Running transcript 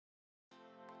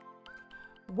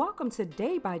Welcome to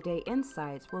Day by Day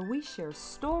Insights, where we share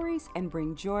stories and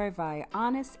bring joy via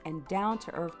honest and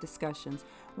down-to-earth discussions.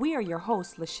 We are your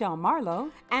hosts, Lachelle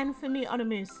Marlowe and Femi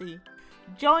Onamusi.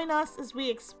 Join us as we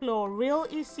explore real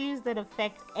issues that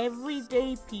affect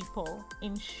everyday people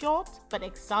in short but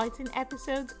exciting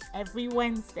episodes every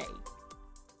Wednesday.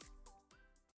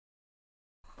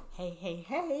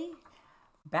 Hey.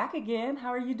 Back again. How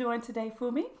are you doing today,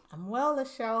 Fumi? I'm well,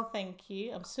 Lachelle, thank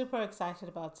you. I'm super excited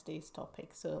about today's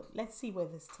topic. So let's see where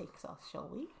this takes us, shall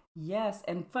we? Yes,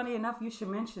 and funny enough, you should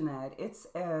mention that. It's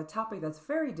a topic that's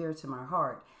very dear to my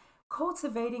heart.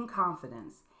 Cultivating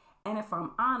confidence. And if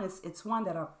I'm honest, it's one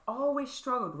that I've always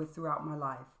struggled with throughout my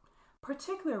life,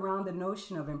 particularly around the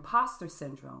notion of imposter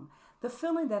syndrome, the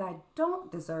feeling that I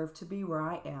don't deserve to be where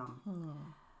I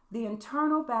am. The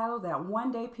internal battle that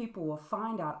one day people will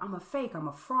find out I'm a fake, I'm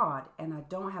a fraud, and I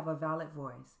don't have a valid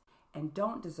voice and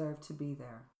don't deserve to be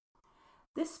there.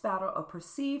 This battle of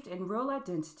perceived and real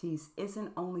identities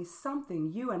isn't only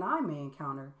something you and I may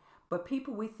encounter, but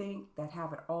people we think that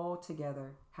have it all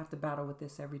together have to battle with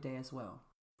this every day as well.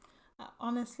 I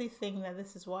honestly think that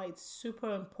this is why it's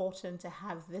super important to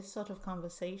have this sort of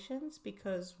conversations,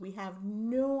 because we have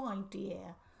no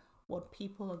idea what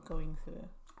people are going through.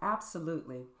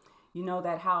 Absolutely. You know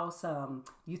that house,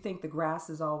 you think the grass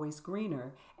is always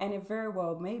greener, and it very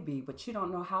well may be, but you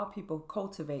don't know how people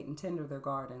cultivate and tender their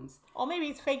gardens. Or maybe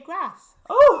it's fake grass.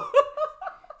 Oh,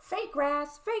 fake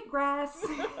grass.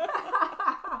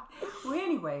 Well,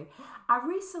 anyway, I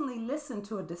recently listened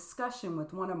to a discussion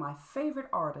with one of my favorite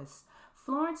artists,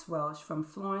 Florence Welch from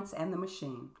Florence and the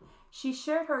Machine. She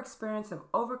shared her experience of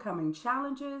overcoming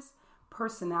challenges,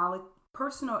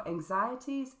 personal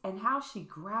anxieties, and how she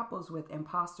grapples with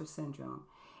imposter syndrome,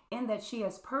 in that she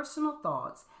has personal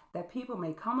thoughts that people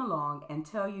may come along and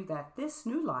tell you that this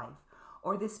new life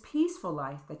or this peaceful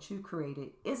life that you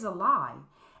created is a lie,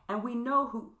 and we know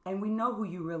who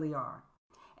you really are,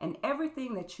 and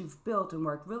everything that you've built and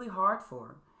worked really hard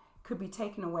for could be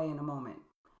taken away in a moment.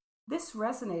 This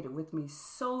resonated with me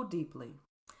so deeply.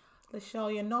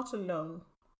 Lachelle, you're not alone.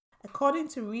 According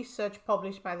to research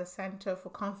published by the Center for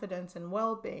Confidence and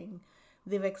Wellbeing,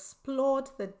 they've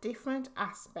explored the different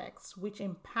aspects which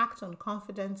impact on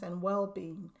confidence and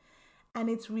well-being and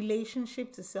its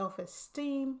relationship to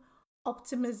self-esteem,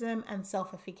 optimism, and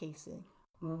self-efficacy.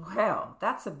 Well,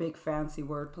 that's a big fancy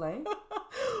wordplay.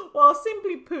 Well,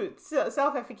 simply put,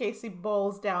 self-efficacy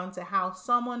boils down to how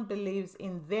someone believes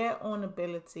in their own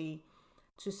ability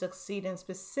to succeed in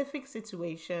specific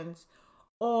situations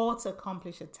or to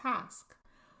accomplish a task.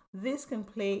 This can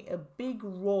play a big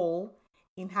role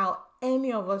in how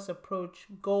any of us approach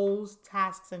goals,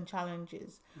 tasks, and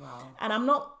challenges. Wow. And I'm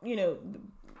not,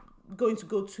 going to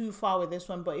go too far with this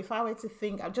one, but if I were to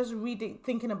think, I'm just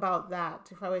thinking about that,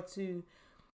 if I were to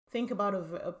think about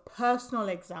a personal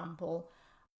example,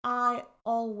 I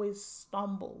always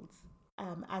stumbled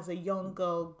as a young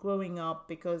girl growing up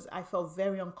because I felt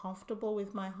very uncomfortable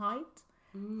with my height.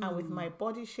 And with my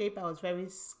body shape, I was very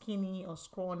skinny or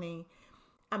scrawny.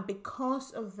 And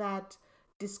because of that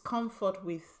discomfort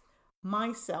with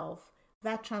myself,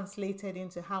 that translated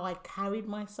into how I carried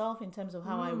myself in terms of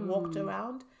how I walked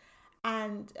around.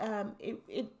 And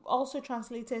it also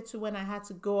translated to when I had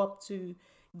to go up to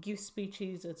give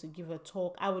speeches or to give a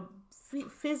talk, I would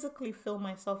physically feel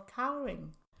myself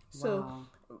cowering. So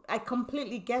I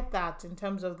completely get that in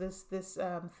terms of this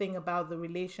thing about the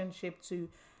relationship to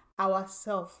our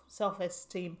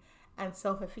self-esteem and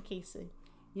self-efficacy.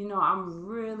 I'm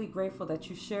really grateful that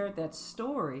you shared that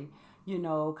story,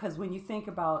 because when you think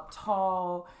about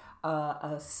tall,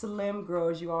 slim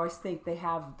girls, you always think they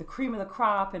have the cream of the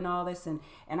crop and all this. And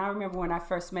I remember when I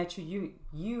first met you,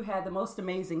 you had the most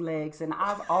amazing legs. And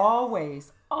I've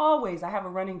always, I have a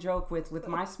running joke with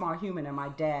my small human and my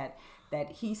dad, that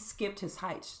he skipped his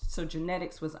height, so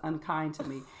genetics was unkind to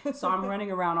me. So I'm running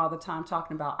around all the time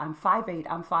talking about I'm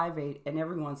 5'8", and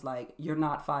everyone's like, you're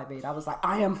not 5'8". I was like,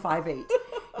 I am 5'8".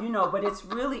 But it's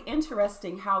really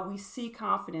interesting how we see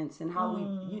confidence and how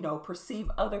we,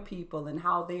 perceive other people and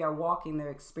how they are walking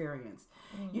their experience.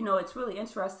 It's really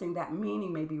interesting that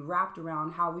meaning may be wrapped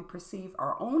around how we perceive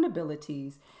our own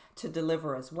abilities to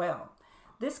deliver as well.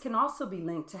 This can also be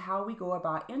linked to how we go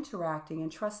about interacting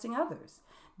and trusting others,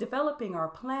 developing our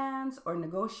plans, or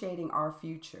negotiating our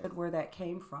future. Where that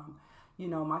came from.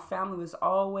 My family was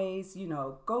always,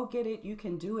 go get it, you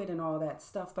can do it and all that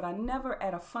stuff. But I never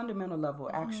at a fundamental level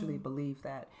actually believed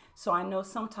that. So I know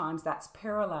sometimes that's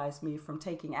paralyzed me from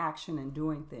taking action and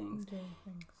doing things.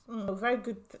 A very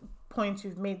good point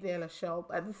you've made there, Lachelle.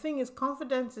 But the thing is,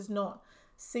 confidence is not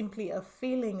simply a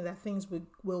feeling that things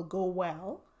will go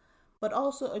well, but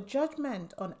also a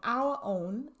judgment on our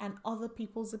own and other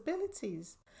people's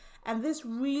abilities. And this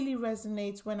really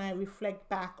resonates when I reflect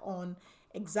back on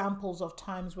examples of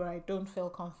times where I don't feel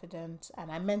confident.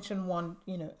 And I mentioned one,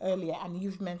 earlier, and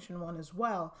you've mentioned one as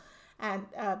well. And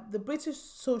the British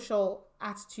Social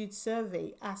Attitude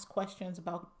Survey asked questions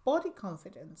about body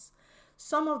confidence.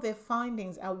 Some of their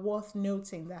findings are worth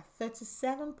noting that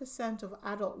 37% of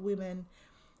adult women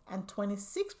and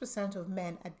 26% of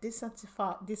men are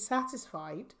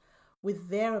dissatisfied with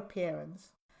their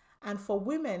appearance. And for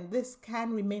women, this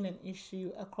can remain an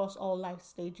issue across all life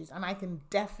stages. And I can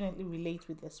definitely relate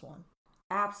with this one.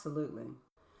 Absolutely.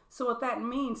 So what that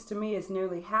means to me is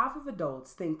nearly half of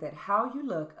adults think that how you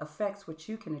look affects what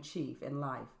you can achieve in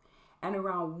life. And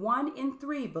around 1 in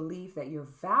 3 believe that your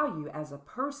value as a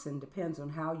person depends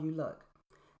on how you look.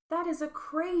 That is a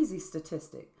crazy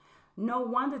statistic. No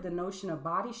wonder the notion of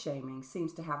body shaming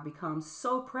seems to have become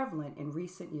so prevalent in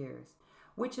recent years,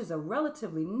 which is a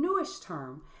relatively newish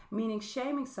term, meaning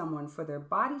shaming someone for their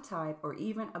body type or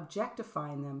even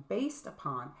objectifying them based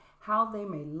upon how they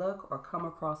may look or come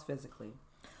across physically.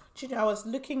 I was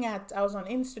on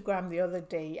Instagram the other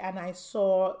day and I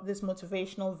saw this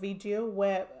motivational video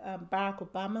where Barack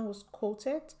Obama was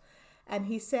quoted, and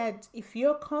he said, "If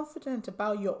you're confident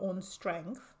about your own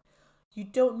strength, you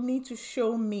don't need to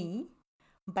show me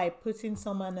by putting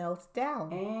someone else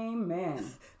down." Amen.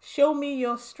 Show me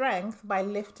your strength by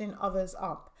lifting others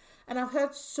up. And I've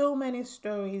heard so many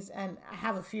stories, and I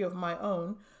have a few of my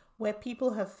own, where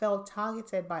people have felt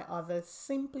targeted by others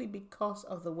simply because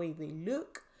of the way they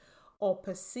look, or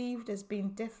perceived as being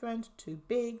different, too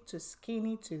big, too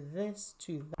skinny, too this,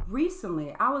 too that.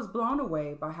 Recently, I was blown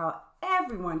away by how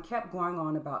everyone kept going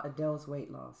on about Adele's weight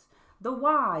loss. The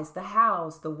whys, the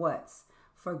hows, the whats.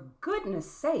 For goodness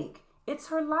sake, it's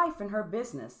her life and her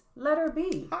business. Let her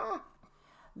be.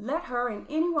 Let her and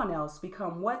anyone else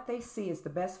become what they see as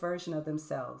the best version of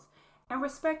themselves, and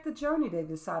respect the journey they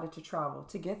decided to travel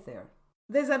to get there.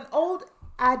 There's an old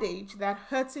adage that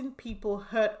hurting people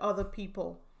hurt other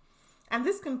people. And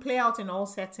this can play out in all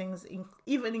settings,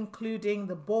 even including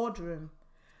the boardroom.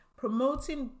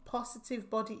 Promoting positive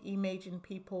body image in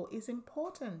people is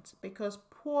important because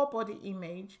poor body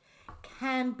image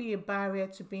can be a barrier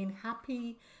to being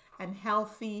happy and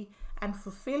healthy and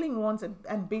fulfilling one's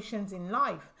ambitions in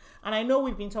life. And I know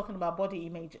we've been talking about body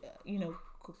image,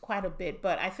 quite a bit,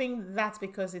 but I think that's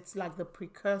because it's like the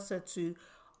precursor to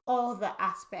all the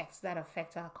aspects that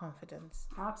affect our confidence.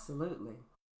 Absolutely.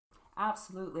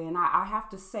 And I have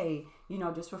to say,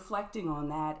 just reflecting on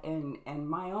that and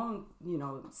my own,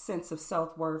 sense of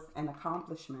self-worth and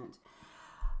accomplishment,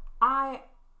 I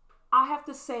have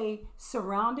to say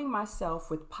surrounding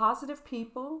myself with positive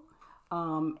people,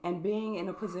 and being in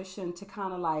a position to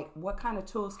kind of like, what kind of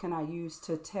tools can I use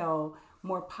to tell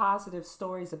more positive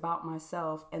stories about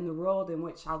myself and the world in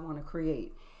which I want to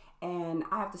create. And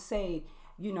I have to say,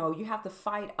 you have to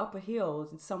fight up a hill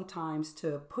sometimes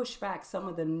to push back some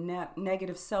of the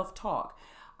negative self-talk.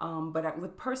 But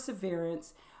with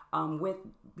perseverance, with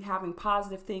having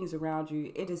positive things around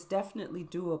you, it is definitely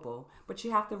doable. But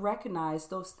you have to recognize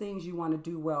those things you want to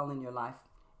do well in your life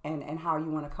and how you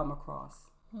want to come across.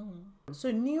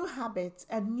 So new habits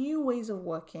and new ways of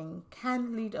working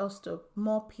can lead us to a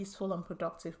more peaceful and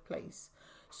productive place.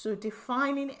 So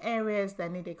defining areas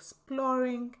that need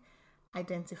exploring,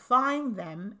 identifying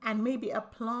them, and maybe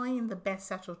applying the best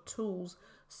set of tools,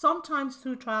 sometimes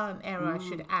through trial and error, I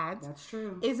should add, that's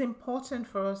true, is important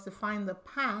for us to find the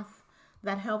path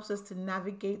that helps us to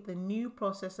navigate the new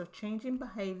process of changing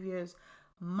behaviors,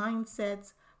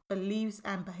 mindsets, beliefs,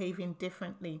 and behaving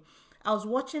differently. I was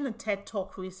watching a TED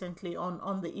Talk recently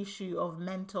on the issue of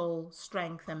mental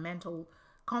strength and mental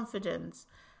confidence.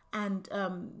 And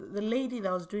the lady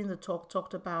that was doing the talk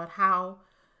talked about how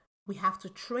we have to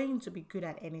train to be good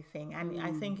at anything. And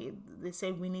I think they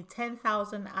say we need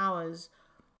 10,000 hours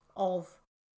of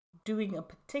doing a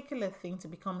particular thing to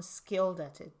become skilled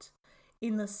at it.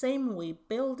 In the same way,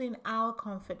 building our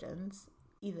confidence,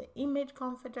 either image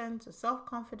confidence or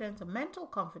self-confidence or mental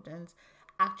confidence,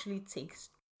 actually takes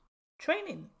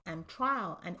training and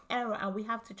trial and error, and we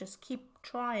have to just keep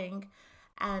trying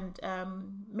and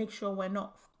make sure we're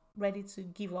not ready to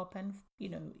give up, and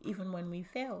even when we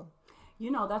fail.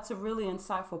 That's a really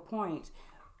insightful point.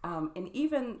 And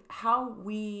even how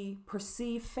we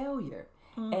perceive failure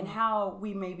and how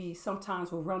we maybe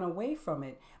sometimes will run away from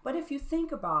it. But if you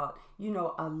think about,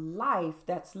 a life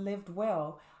that's lived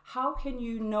well, how can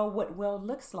you know what well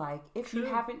looks like if you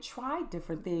haven't tried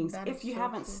different things, if you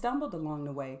haven't stumbled along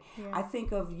the way? Yeah. I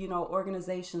think of,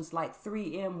 organizations like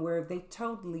 3M where they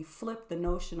totally flipped the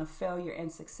notion of failure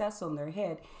and success on their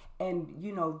head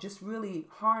and just really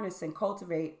harness and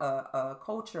cultivate a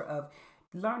culture of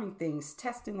learning things,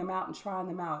 testing them out and trying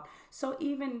them out. So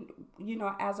even,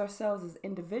 as ourselves as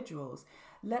individuals,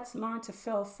 let's learn to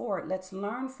fail forward. Let's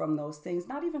learn from those things,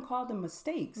 not even call them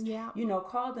mistakes. Yeah.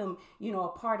 Call them, a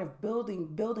part of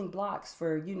building blocks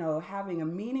for, having a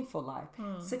meaningful life.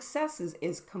 Success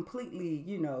is completely,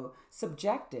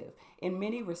 subjective in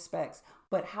many respects.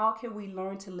 But how can we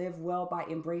learn to live well by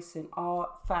embracing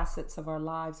all facets of our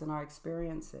lives and our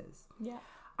experiences? Yeah.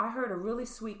 I heard a really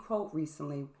sweet quote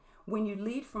recently. When you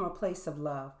lead from a place of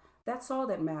love, that's all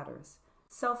that matters.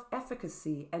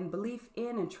 Self-efficacy and belief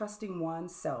in and trusting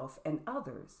oneself and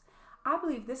others. I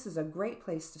believe this is a great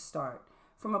place to start,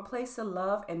 from a place of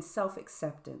love and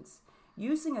self-acceptance.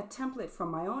 Using a template from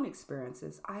my own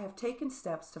experiences, I have taken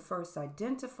steps to first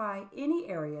identify any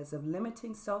areas of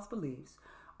limiting self-beliefs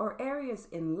or areas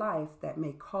in life that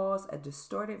may cause a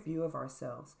distorted view of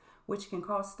ourselves, which can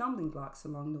cause stumbling blocks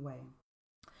along the way.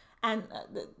 And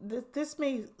this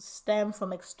may stem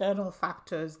from external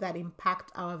factors that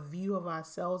impact our view of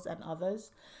ourselves and others.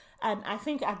 And I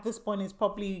think at this point it's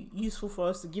probably useful for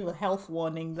us to give a health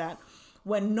warning that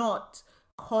we're not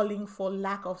calling for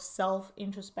lack of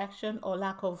self-introspection or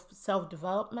lack of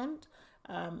self-development.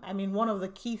 One of the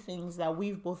key things that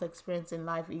we've both experienced in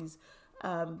life is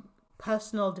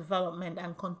personal development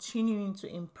and continuing to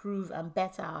improve and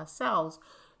better ourselves.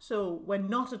 So we're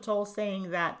not at all saying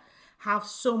that have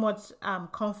so much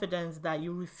confidence that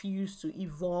you refuse to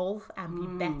evolve and be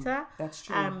better. That's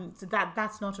true. So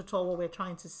that's not at all what we're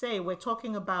trying to say. We're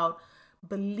talking about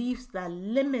beliefs that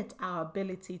limit our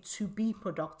ability to be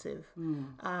productive.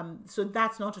 So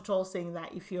that's not at all saying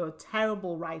that if you're a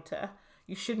terrible writer,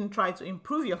 you shouldn't try to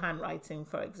improve your handwriting,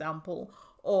 for example.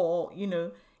 Or,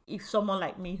 if someone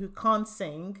like me who can't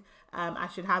sing, I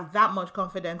should have that much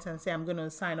confidence and say I'm going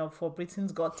to sign up for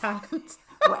Britain's Got Talent.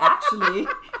 Well, actually,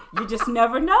 you just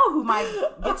never know who might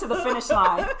get to the finish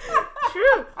line.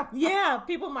 True. Yeah,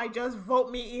 people might just vote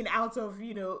me in out of,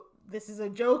 this is a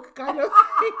joke kind of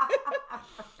thing.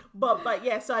 But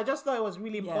yeah, so I just thought it was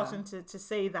really important to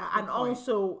say that. Good and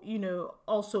point.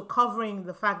 Also covering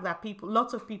the fact that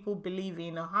lots of people believe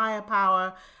in a higher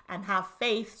power and have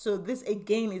faith. So this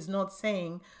again is not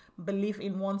saying belief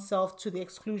in oneself to the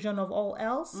exclusion of all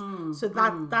else. So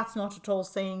that's not at all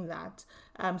saying that.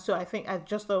 So I think I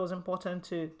just thought it was important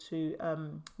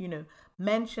to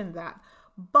mention that.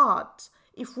 But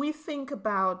if we think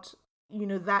about,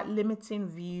 that limiting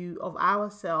view of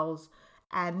ourselves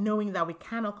and knowing that we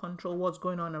cannot control what's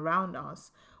going on around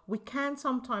us, we can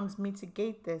sometimes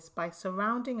mitigate this by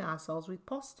surrounding ourselves with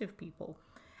positive people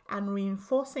and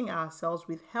reinforcing ourselves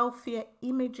with healthier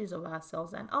images of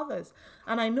ourselves and others.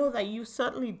 And I know that you've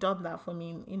certainly done that for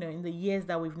me, in the years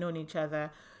that we've known each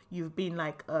other. You've been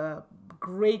like a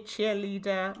great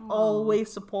cheerleader, always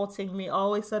supporting me,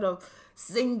 always sort of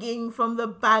singing from the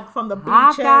back, from the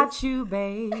bleachers. I got you,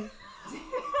 babe.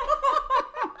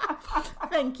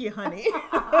 Thank you, honey. So,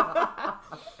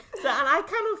 and I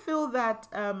kind of feel that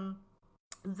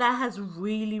that has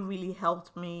really, really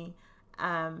helped me,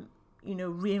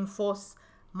 reinforce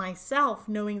myself,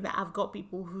 knowing that I've got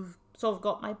people who've sort of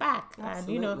got my back.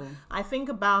 Absolutely. And, I think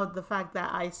about the fact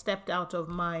that I stepped out of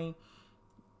my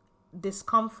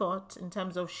discomfort in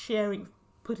terms of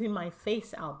putting my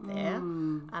face out there.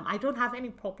 I don't have any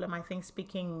problem, I think,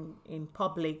 speaking in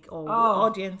public or with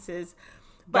audiences.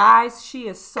 But guys, she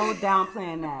is so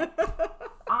downplaying that.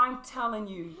 I'm telling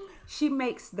you, she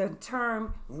makes the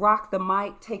term rock the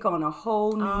mic take on a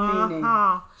whole new meaning.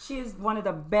 She is one of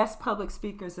the best public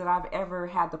speakers that I've ever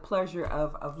had the pleasure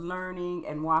of learning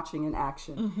and watching in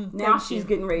action. Now she's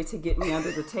getting ready to get me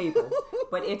under the table.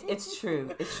 But it's true.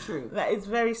 It's true. That is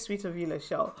very sweet of you,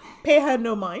 Lachelle. Pay her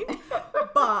no mind.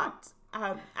 But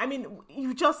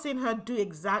you've just seen her do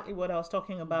exactly what I was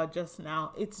talking about just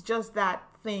now. It's just that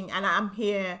thing. And I'm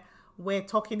here, we're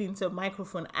talking into a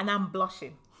microphone and I'm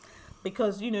blushing.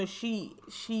 Because,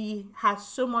 she has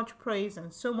so much praise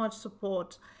and so much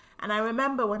support. And I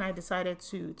remember when I decided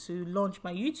to launch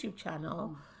my YouTube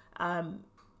channel,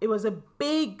 it was a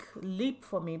big leap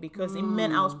for me because it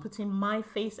meant I was putting my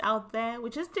face out there,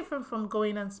 which is different from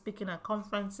going and speaking at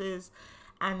conferences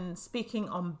and speaking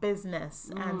on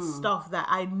business and stuff that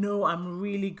I know I'm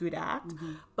really good at.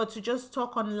 But to just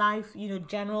talk on life,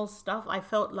 general stuff, I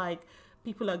felt like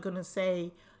people are going to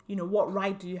say, what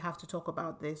right do you have to talk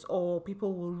about this? Or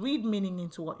people will read meaning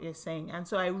into what you're saying. And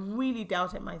so I really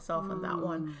doubted myself on that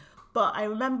one. But I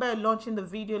remember launching the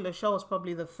video. Lachelle was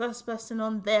probably the first person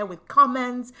on there with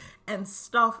comments and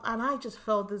stuff. And I just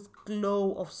felt this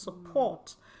glow of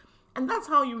support. And that's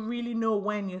how you really know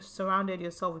when you've surrounded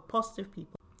yourself with positive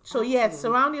people. So yes,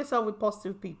 surround yourself with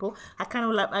positive people.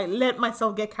 I let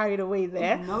myself get carried away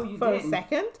there for a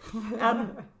second.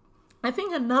 I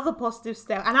think another positive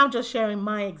step, and I'm just sharing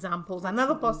my examples,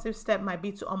 another positive step might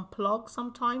be to unplug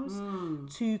sometimes,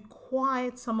 to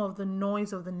quiet some of the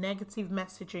noise of the negative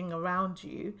messaging around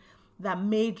you that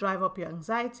may drive up your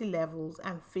anxiety levels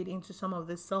and feed into some of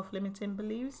the self-limiting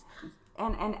beliefs.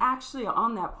 And actually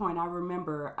on that point, I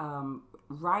remember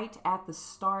right at the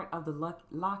start of the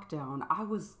lockdown,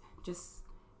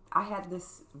 I had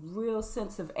this real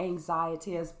sense of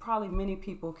anxiety, as probably many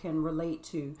people can relate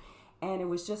to. And it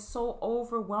was just so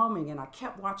overwhelming. And I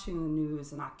kept watching the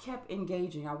news and I kept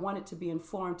engaging. I wanted to be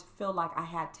informed, to feel like I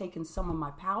had taken some of my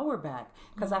power back,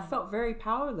 because I felt very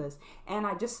powerless. And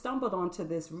I just stumbled onto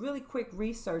this really quick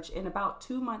research. In about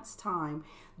 2 months' time,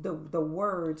 the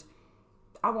word,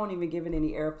 I won't even give it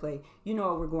any airplay. You know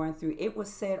what we're going through. It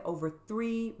was said over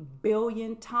 3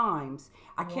 billion times.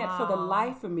 I can't for the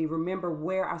life of me remember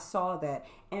where I saw that.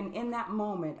 And in that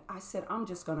moment, I said, I'm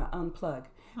just going to unplug,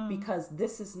 because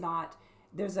this is not,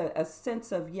 there's a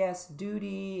sense of, yes,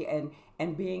 duty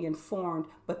and being informed,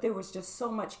 but there was just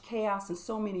so much chaos and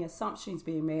so many assumptions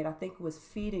being made. I think it was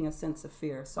feeding a sense of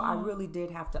fear. So I really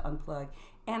did have to unplug.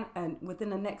 And within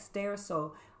the next day or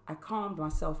so, I calmed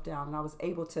myself down and I was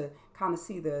able to kind of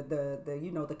see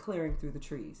the clearing through the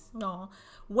trees. No.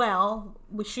 Well,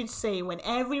 we should say, when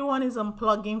everyone is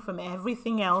unplugging from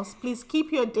everything else, please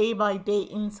keep your Day by Day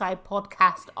Inside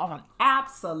podcast on.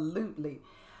 Absolutely.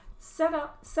 Set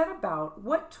about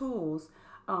what tools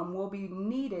will be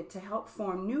needed to help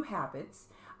form new habits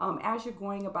as you're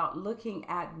going about looking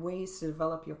at ways to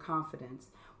develop your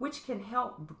confidence, which can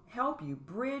help you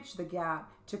bridge the gap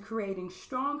to creating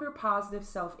stronger positive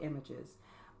self-images.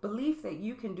 Belief that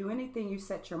you can do anything you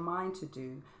set your mind to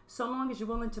do, so long as you're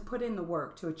willing to put in the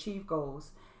work to achieve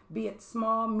goals, be it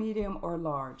small, medium, or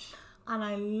large. And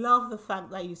I love the fact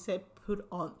that you said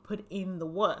put in the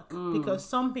work, because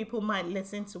some people might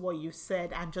listen to what you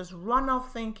said and just run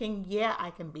off thinking, yeah,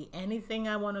 I can be anything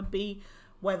I want to be,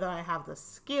 whether I have the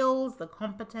skills, the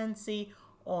competency,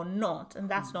 or not. And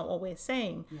that's not what we're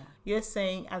saying. Yeah. You're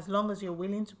saying as long as you're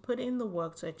willing to put in the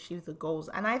work to achieve the goals.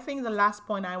 And I think the last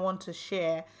point I want to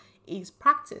share is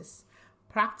practice.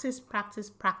 Practice.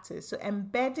 So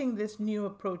embedding these new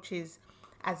approaches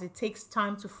as it takes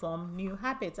time to form new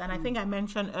habits. And I think I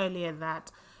mentioned earlier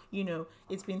that,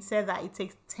 it's been said that it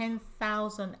takes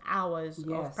 10,000 hours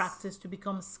of practice to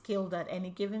become skilled at any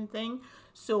given thing.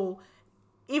 So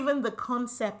even the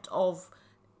concept of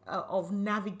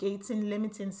navigating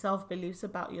limiting self-beliefs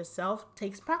about yourself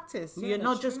takes practice. You're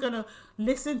not just going to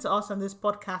listen to us on this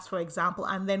podcast, for example,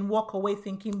 and then walk away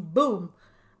thinking, boom,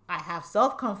 I have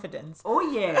self-confidence. Oh,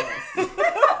 yes.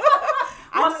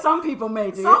 Well, some people may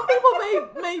do. Some people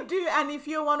may do. And if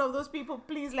you're one of those people,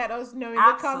 please let us know in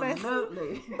the comments.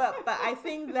 Absolutely. But I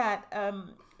think that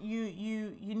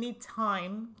you need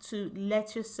time to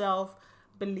let yourself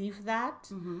believe that.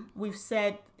 We've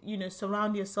said,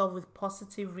 surround yourself with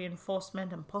positive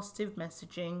reinforcement and positive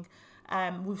messaging.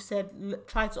 We've said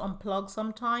try to unplug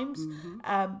sometimes,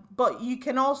 but you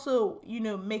can also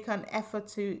make an effort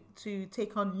to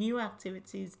take on new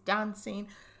activities, dancing,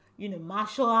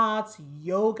 martial arts,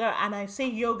 yoga. And I say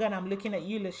yoga and I'm looking at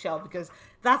you, Lachelle, because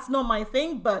that's not my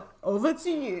thing, but over to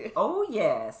you. Oh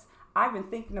yes, I've been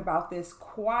thinking about this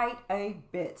quite a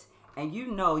bit. And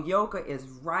yoga is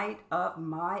right up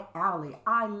my alley.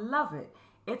 I love it.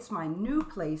 It's my new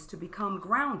place to become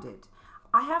grounded.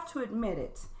 I have to admit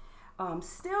it.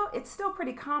 It's still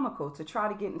pretty comical to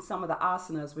try to get in some of the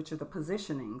asanas, which are the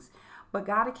positionings, but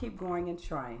got to keep going and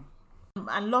trying.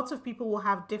 And lots of people will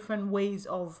have different ways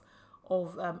of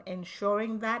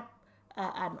ensuring that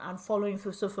and following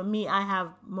through. So for me, I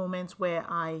have moments where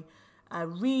I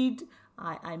read,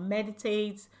 I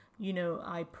meditate,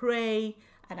 I pray.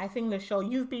 And I think,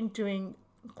 Lachelle, you've been doing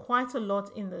quite a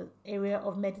lot in the area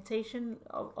of meditation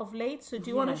of late. So do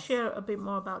you want to share a bit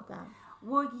more about that?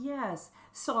 Well, yes.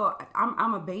 So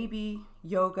I'm a baby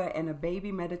yoga and a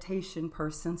baby meditation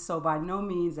person. So by no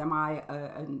means am I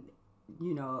an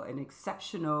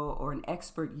exceptional or an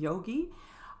expert yogi.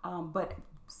 But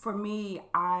for me,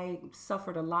 I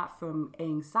suffered a lot from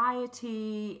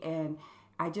anxiety, and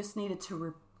I just needed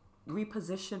to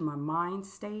reposition my mind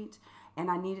state. And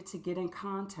I needed to get in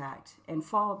contact and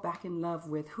fall back in love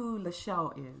with who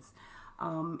Lachelle is.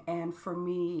 And for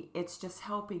me, it's just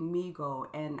helping me go.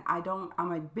 And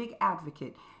I'm a big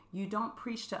advocate. You don't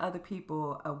preach to other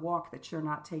people a walk that you're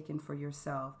not taking for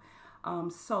yourself.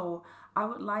 So I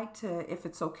would like to, if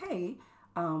it's okay,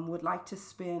 would like to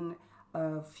spend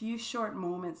a few short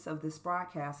moments of this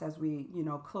broadcast as we,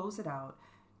 close it out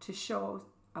to show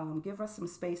give us some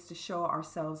space to show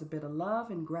ourselves a bit of love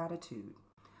and gratitude.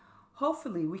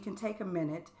 Hopefully, we can take a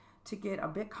minute to get a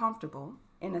bit comfortable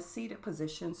in a seated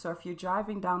position. So if you're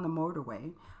driving down the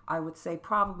motorway, I would say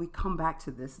probably come back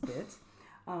to this bit.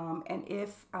 And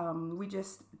if we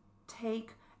just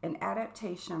take an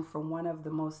adaptation from one of the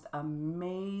most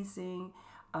amazing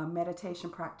meditation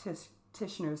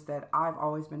practitioners that I've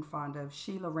always been fond of,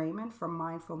 Sheila Raymond from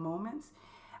Mindful Moments.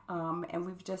 And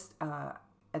we've just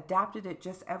adapted it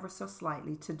just ever so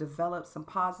slightly to develop some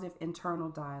positive internal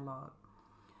dialogue.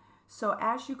 So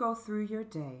as you go through your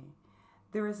day,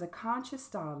 there is a conscious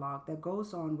dialogue that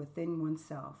goes on within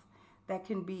oneself that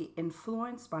can be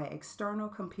influenced by external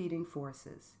competing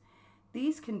forces.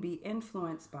 These can be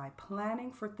influenced by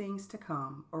planning for things to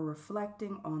come or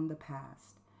reflecting on the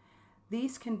past.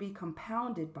 These can be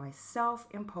compounded by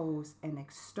self-imposed and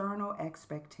external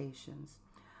expectations,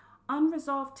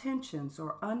 unresolved tensions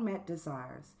or unmet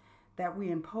desires that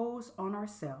we impose on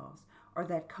ourselves or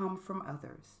that come from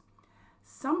others.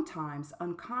 Sometimes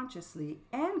unconsciously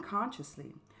and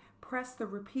consciously press the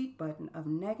repeat button of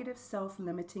negative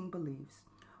self-limiting beliefs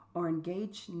or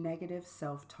engage negative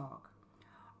self-talk.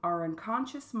 Our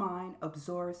unconscious mind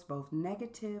absorbs both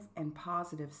negative and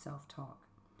positive self-talk.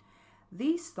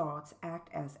 These thoughts act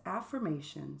as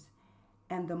affirmations,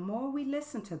 and the more we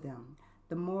listen to them,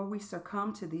 the more we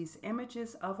succumb to these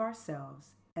images of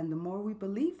ourselves and the more we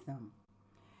believe them.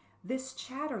 This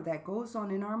chatter that goes on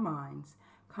in our minds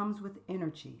comes with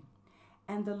energy,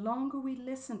 and the longer we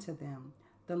listen to them,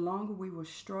 the longer we will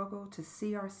struggle to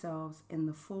see ourselves in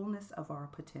the fullness of our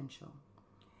potential.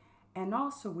 And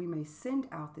also we may send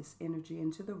out this energy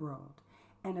into the world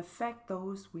and affect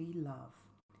those we love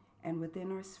and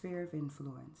within our sphere of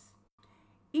influence.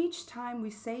 Each time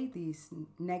we say these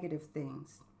negative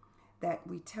things that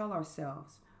we tell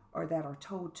ourselves or that are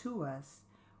told to us,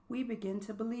 we begin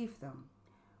to believe them.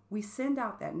 We send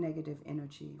out that negative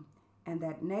energy, and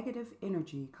that negative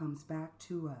energy comes back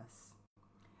to us.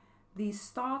 These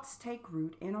thoughts take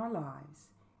root in our lives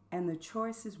and the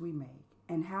choices we make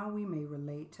and how we may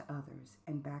relate to others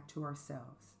and back to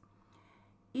ourselves.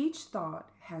 Each thought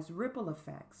has ripple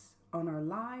effects on our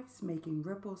lives, making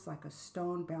ripples like a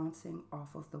stone bouncing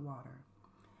off of the water.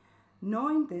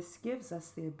 Knowing this gives us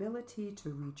the ability to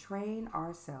retrain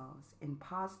ourselves in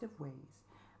positive ways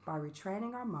by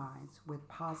retraining our minds with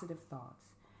positive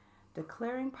thoughts,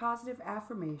 declaring positive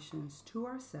affirmations to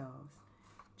ourselves,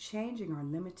 changing our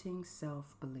limiting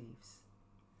self-beliefs.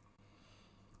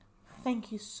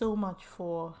 Thank you so much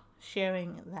for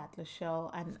sharing that, Lachelle.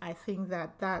 And I think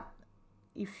that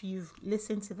if you've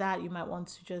listened to that, you might want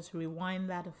to just rewind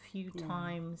that a few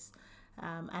times.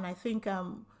 And I think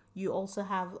you also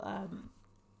have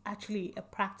actually a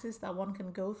practice that one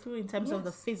can go through in terms of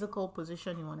the physical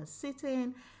position you want to sit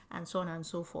in and so on and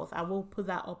so forth. I will put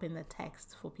that up in the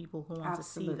text for people who want to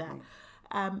see that.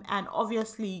 And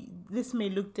obviously, this may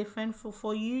look different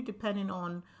for you depending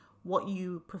on what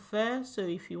you prefer. So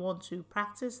if you want to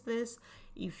practice this,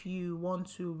 if you want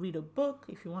to read a book,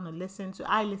 if you want to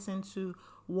I listen to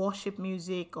worship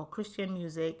music or Christian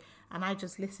music, and I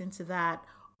just listen to that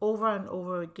over and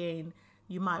over again.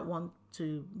 You might want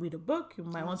to read a book. You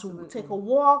might want to take a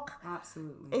walk.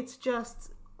 Absolutely. It's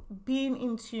just being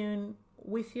in tune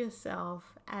with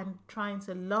yourself and trying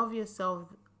to love yourself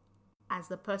as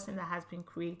the person that has been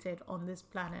created on this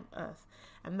planet Earth.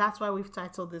 And that's why we've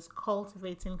titled this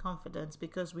Cultivating Confidence,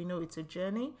 because we know it's a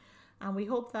journey. And we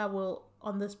hope that we'll,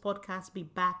 on this podcast, be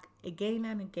back again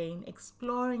and again,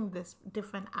 exploring this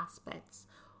different aspects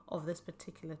of this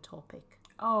particular topic.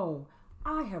 Oh,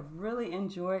 I have really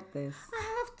enjoyed this.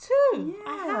 I have too.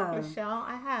 Yeah. I have, Lachelle.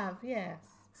 I have, yes.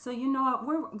 So you know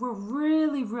what? We're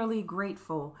really, really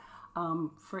grateful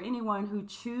for anyone who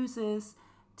chooses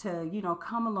to,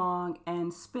 come along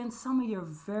and spend some of your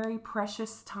very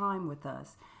precious time with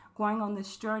us, going on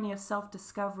this journey of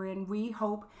self-discovery. And we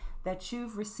hope that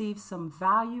you've received some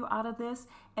value out of this.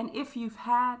 And if you've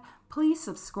had, please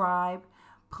subscribe.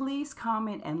 Please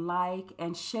comment and like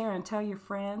and share and tell your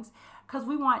friends, because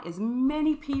we want as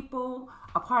many people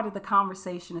a part of the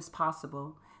conversation as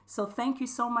possible. So thank you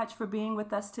so much for being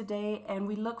with us today. And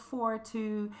we look forward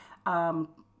to,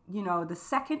 the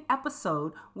second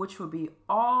episode, which will be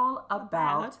all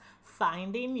about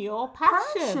finding your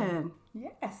passion.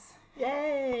 Yes.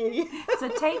 Yay. So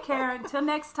take care. Until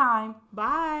next time.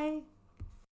 Bye.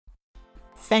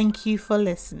 Thank you for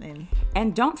listening.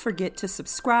 And don't forget to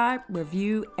subscribe,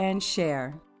 review, and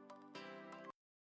share.